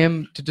by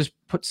him to just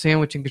put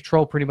Sandwich in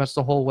control pretty much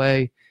the whole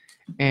way.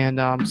 And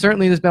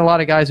certainly there's been a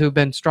lot of guys who have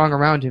been strong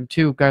around him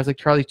too. Guys like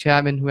Charlie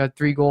Chapman, who had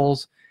 3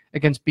 goals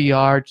against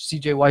BR.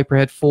 CJ Wiper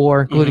had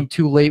 4, including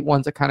 2 late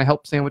ones that kind of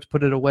helped Sandwich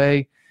put it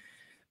away.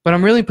 But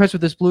I'm really impressed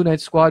with this Blue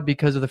Knights squad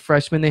because of the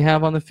freshmen they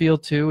have on the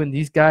field too, and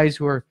these guys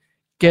who are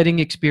getting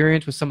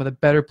experience with some of the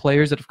better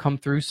players that have come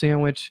through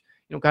Sandwich.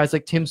 Guys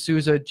like Tim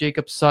Souza,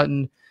 Jacob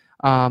Sutton,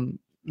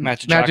 Matt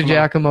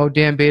Giacomo,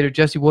 Dan Bader,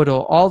 Jesse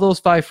Woodall. All those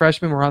 5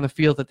 freshmen were on the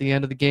field at the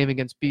end of the game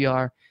against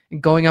BR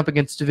and going up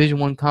against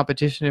Division I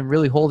competition and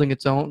really holding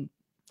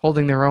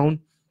their own.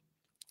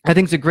 I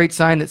think it's a great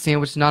sign that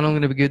Sandwich is not only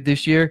going to be good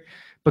this year,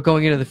 but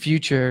going into the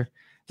future,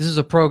 this is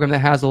a program that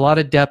has a lot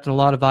of depth and a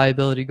lot of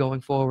viability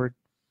going forward.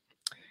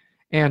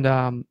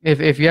 And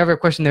if you ever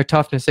question their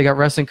toughness, they got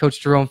wrestling coach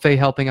Jerome Fay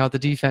helping out the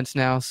defense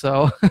now.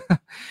 So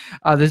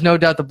there's no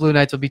doubt the Blue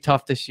Knights will be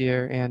tough this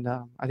year. And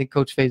I think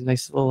Coach Fay's a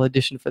nice little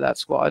addition for that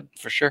squad.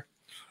 For sure.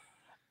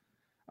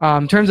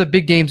 In terms of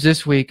big games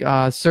this week,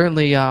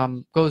 certainly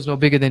goes no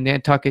bigger than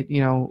Nantucket.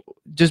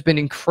 Just been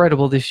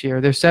incredible this year.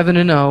 They're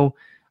 7-0.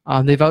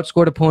 They've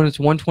outscored opponents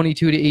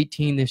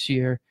 122-18 this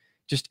year.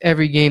 Just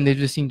every game they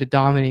just seem to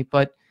dominate.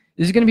 But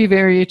this is going to be a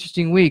very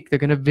interesting week. They're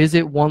going to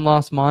visit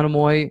one-loss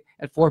Monomoy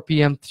at 4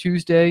 p.m.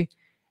 Tuesday,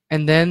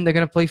 and then they're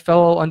going to play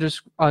fellow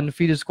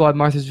undefeated squad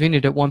Martha's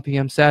Vineyard at 1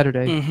 p.m.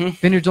 Saturday.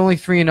 Vineyard's only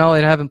 3-0.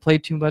 They haven't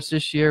played too much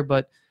this year,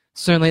 but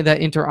certainly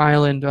that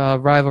inter-island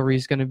rivalry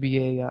is going to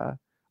be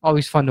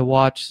always fun to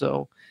watch.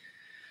 So,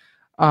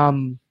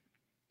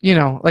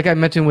 like I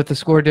mentioned with the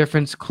score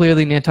difference,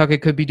 clearly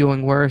Nantucket could be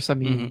doing worse. I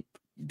mean,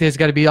 there's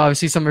got to be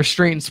obviously some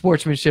restraint and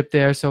sportsmanship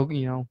there, so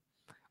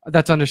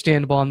that's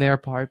understandable on their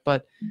part.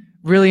 But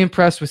really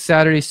impressed with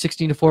Saturday's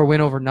 16-4 win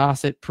over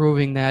Nauset,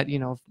 proving that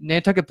if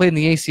Nantucket played in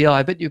the ACL,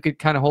 I bet you could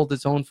kind of hold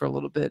its own for a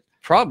little bit.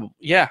 Probably,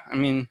 yeah. I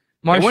mean,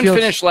 they wouldn't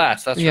finish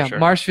last. That's for sure.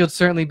 Marshfield's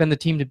certainly been the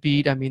team to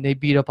beat. I mean, they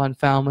beat up on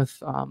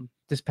Falmouth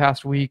this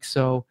past week.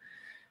 So,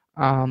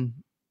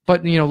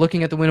 but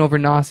looking at the win over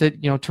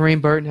Nauset,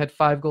 Terrain Burton had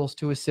 5 goals,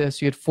 2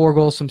 assists. You had 4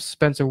 goals from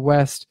Spencer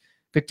West.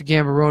 Victor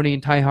Gambaroni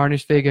and Ty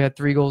Harnish-Vega had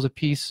 3 goals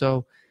apiece.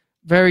 So,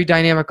 very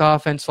dynamic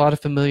offense, a lot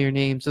of familiar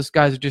names. Those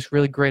guys are just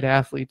really great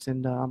athletes.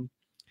 And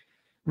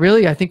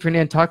really, I think for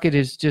Nantucket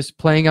is just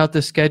playing out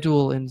the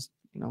schedule and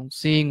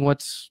seeing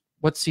what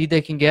seed they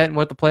can get and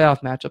what the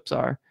playoff matchups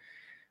are.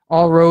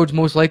 All roads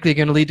most likely are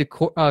going to lead to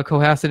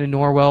Cohasset and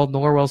Norwell.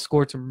 Norwell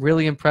scored some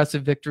really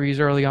impressive victories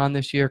early on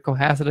this year.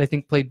 Cohasset, I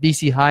think, played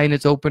BC High in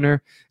its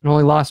opener and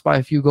only lost by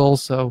a few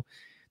goals. So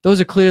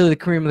those are clearly the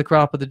cream of the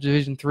crop of the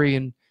Division III,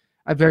 and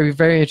I'm very,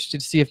 very interested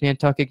to see if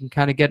Nantucket can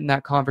kind of get in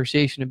that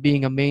conversation of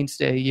being a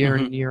mainstay year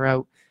in and year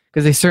out,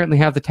 because they certainly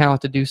have the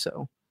talent to do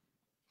so.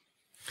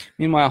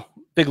 Meanwhile,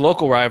 big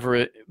local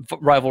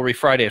rivalry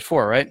Friday at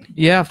 4, right?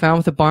 Yeah,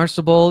 Falmouth at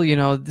Barnstable.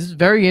 This is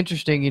very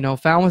interesting.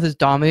 Falmouth has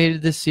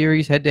dominated this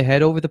series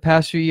head-to-head over the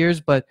past few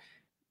years, but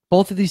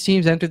both of these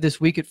teams entered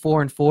this week at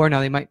 4-4. Now,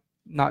 they might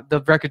not –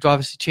 the records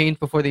obviously change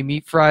before they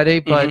meet Friday,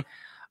 but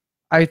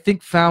I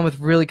think Falmouth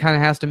really kind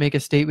of has to make a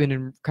statement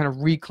and kind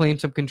of reclaim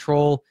some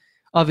control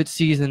of its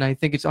season. I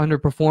think it's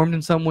underperformed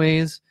in some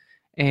ways,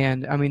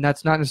 and I mean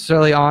that's not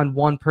necessarily on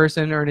one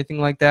person or anything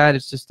like that.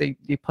 It's just they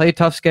play a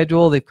tough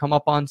schedule. They've come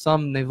up on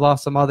some, and they've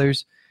lost some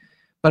others.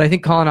 But I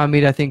think Colin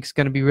Almeida, I think, is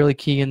going to be really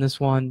key in this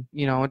one.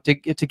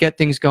 To get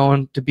things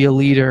going, to be a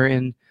leader,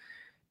 and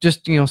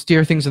just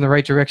steer things in the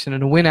right direction.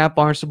 And a win at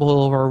Barnstable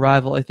over a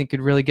rival, I think,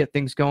 could really get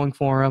things going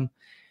for them.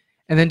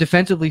 And then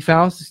defensively,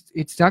 Falmouth,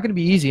 it's not going to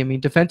be easy. I mean,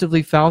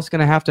 defensively, Falmouth's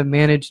going to have to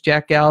manage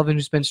Jack Galvin,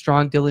 who's been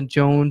strong, Dylan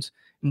Jones,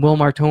 and Will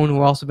Martone, who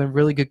have also been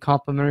really good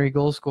complementary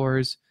goal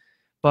scorers.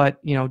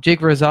 But, Jake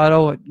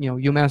Rosado,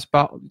 UMass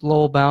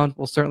Lowell bound,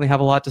 will certainly have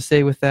a lot to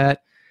say with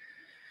that.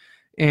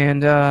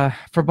 And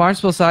for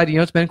Barnstable side,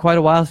 it's been quite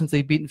a while since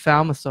they've beaten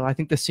Falmouth, so I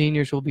think the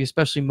seniors will be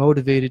especially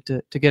motivated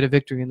to get a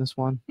victory in this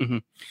one.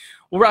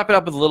 We'll wrap it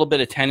up with a little bit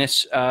of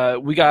tennis.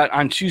 We got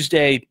on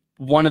Tuesday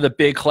one of the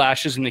big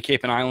clashes in the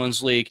Cape and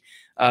Islands League.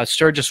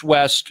 Sturgis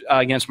West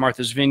against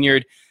Martha's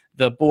Vineyard.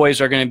 The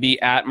boys are going to be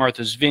at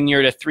Martha's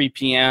Vineyard at 3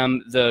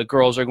 p.m. The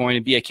girls are going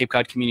to be at Cape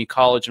Cod Community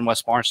College in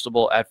West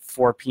Barnstable at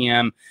 4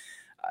 p.m.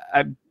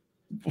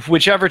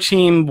 Whichever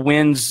team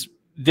wins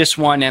this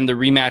one and the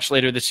rematch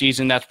later this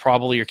season, that's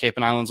probably your Cape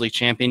and Islands League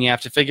champion, you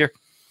have to figure.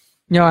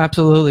 No,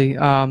 absolutely.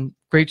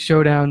 Great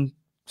showdown.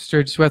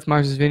 Sturgis West,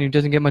 Martha's Vineyard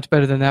doesn't get much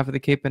better than that for the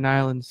Cape and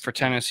Islands. For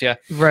tennis, yeah.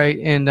 Right.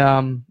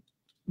 And,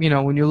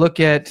 when you look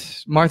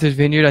at Martha's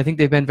Vineyard, I think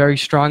they've been very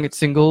strong at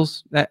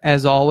singles,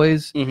 as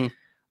always. Mm-hmm.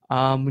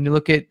 When you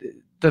look at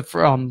the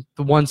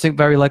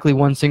very likely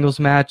one singles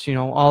match,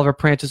 Oliver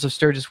Prentice of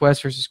Sturgis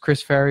West versus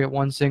Chris Ferry at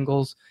one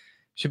singles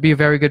should be a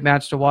very good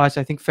match to watch.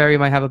 I think Ferry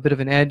might have a bit of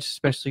an edge,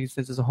 especially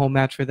since it's a home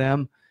match for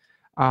them.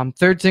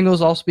 Third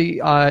singles also be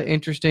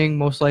interesting.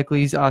 Most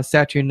likely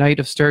Satya Knight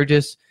of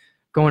Sturgis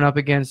going up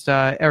against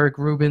Eric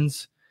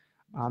Rubens.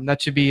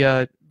 That should be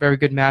a very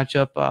good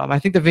matchup. I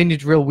think the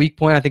Vineyard's real weak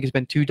point, I think, has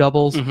been two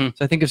doubles. Mm-hmm.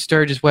 So I think if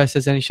Sturgis West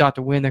has any shot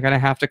to win, they're going to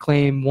have to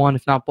claim one,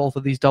 if not both,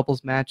 of these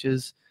doubles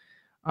matches.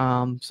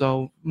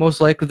 So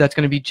most likely that's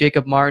going to be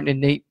Jacob Martin and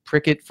Nate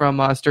Prickett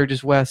from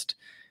Sturgis West.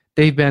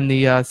 They've been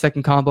the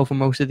second combo for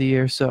most of the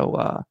year.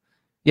 So,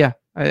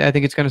 I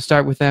think it's going to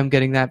start with them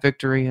getting that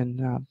victory,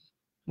 and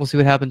we'll see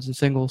what happens in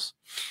singles.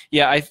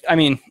 Yeah, I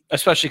mean,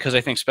 especially because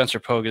I think Spencer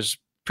Pogue is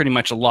pretty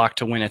much a lock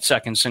to win at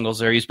second singles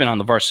there. He's been on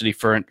the varsity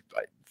for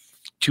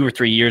 2 or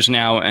 3 years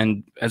now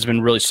and has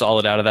been really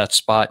solid out of that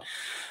spot.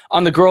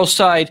 On the girls'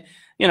 side,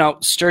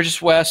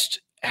 Sturgis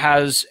West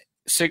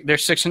they're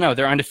 6-0.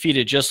 They're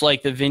undefeated, just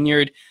like the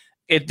Vineyard.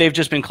 They've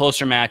just been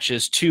closer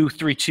matches, 2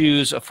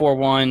 3-2s, a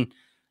 4-1.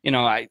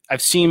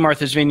 I've seen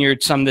Martha's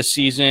Vineyard some this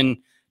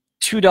season.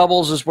 2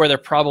 doubles is where they're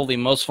probably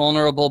most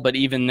vulnerable, but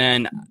even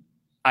then,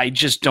 I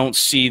just don't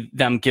see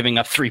them giving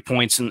up 3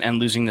 points and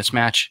losing this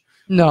match.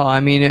 No, I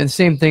mean, and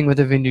same thing with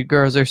the Vineyard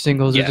girls. Their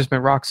singles have just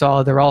been rock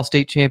solid. They're all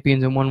state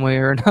champions in one way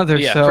or another.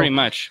 Yeah, so, pretty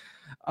much.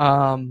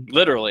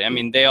 Literally. I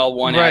mean, they all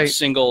won at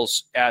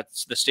singles at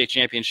the state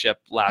championship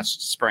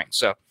last spring.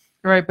 So.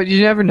 Right, but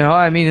you never know.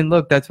 I mean, and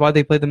look, that's why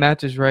they play the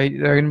matches, right?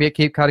 They're going to be at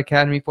Cape Cod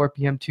Academy, 4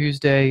 p.m.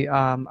 Tuesday.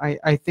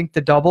 I think the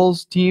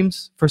doubles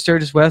teams for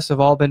Sturgis West have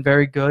all been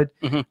very good.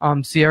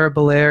 Mm-hmm. Sierra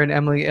Belair and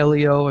Emily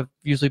Elio have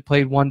usually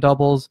played one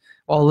doubles,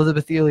 while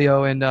Elizabeth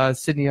Elio and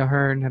Sydney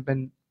Ahern have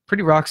been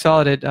pretty rock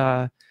solid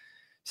at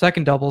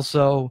second doubles.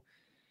 So,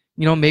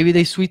 maybe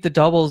they sweep the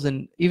doubles,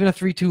 and even a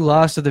 3-2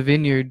 loss to the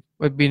Vineyard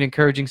would be an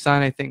encouraging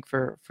sign, I think,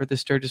 for the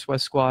Sturgis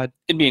West squad.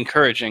 It'd be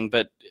encouraging,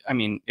 but, I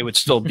mean, it would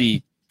still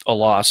be a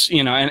loss,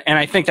 and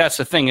I think that's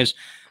the thing is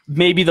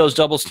maybe those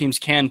doubles teams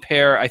can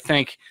pair. I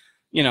think,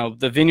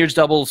 the Vineyards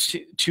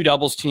two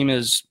doubles team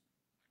is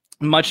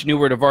much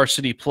newer to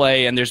varsity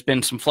play, and there's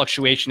been some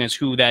fluctuation as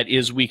who that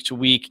is week to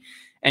week.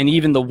 And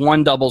even the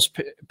one doubles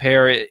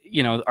pair,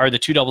 are the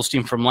two doubles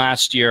team from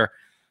last year.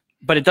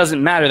 But it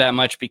doesn't matter that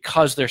much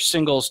because their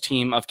singles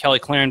team of Kelly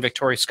Claren,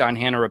 Victoria Scott, and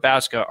Hannah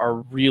Rabaska are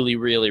really,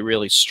 really,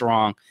 really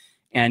strong.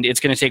 And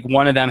it's going to take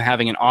one of them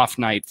having an off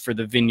night for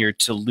the Vineyard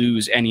to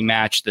lose any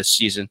match this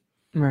season.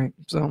 Right.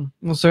 So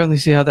we'll certainly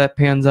see how that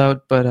pans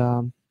out. But,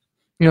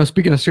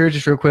 speaking of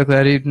Sturgis real quickly,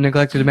 I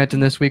neglected to mention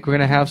this week we're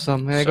going to have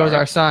some. There goes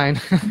our sign.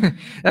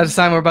 That's a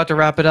sign we're about to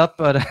wrap it up.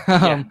 But, we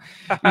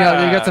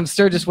got some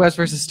Sturgis West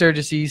versus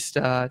Sturgis East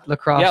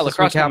lacrosse this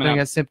week happening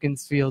at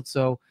Simpkins Field.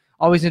 So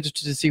always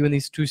interested to see when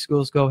these two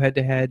schools go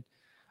head-to-head.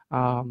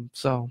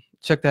 So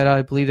check that out.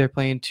 I believe they're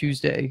playing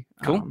Tuesday.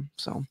 Cool.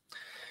 So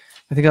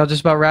I think I'll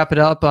just about wrap it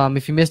up.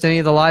 If you missed any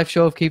of the live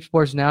show of Cape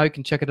Sports Now, you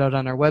can check it out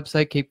on our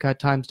website,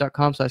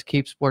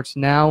 capecodtimes.com/Cape Sports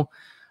Now.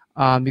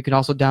 You can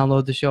also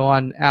download the show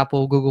on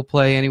Apple, Google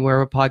Play, anywhere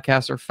where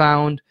podcasts are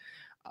found.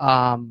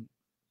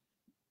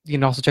 You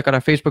can also check out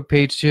our Facebook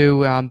page,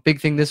 too.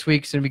 Big thing this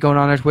week is going to be going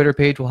on our Twitter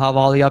page. We'll have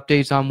all the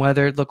updates on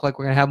weather. It looked like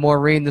we're going to have more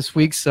rain this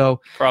week. So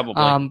probably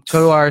go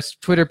to our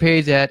Twitter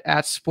page at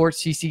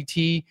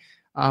SportsCCT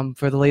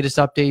for the latest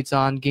updates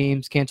on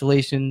games,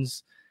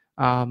 cancellations,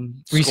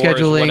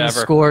 rescheduling,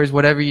 scores,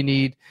 whatever you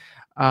need.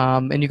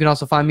 And you can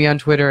also find me on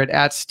Twitter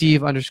at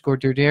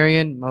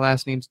Steve_Derderian. My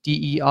last name's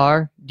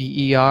Derderian.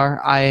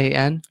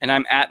 And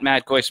I'm at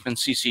Matt Goisman,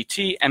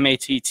 CCT,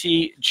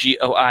 MattGoisman,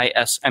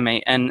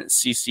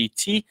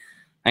 CCT.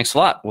 Thanks a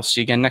lot. We'll see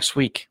you again next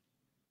week.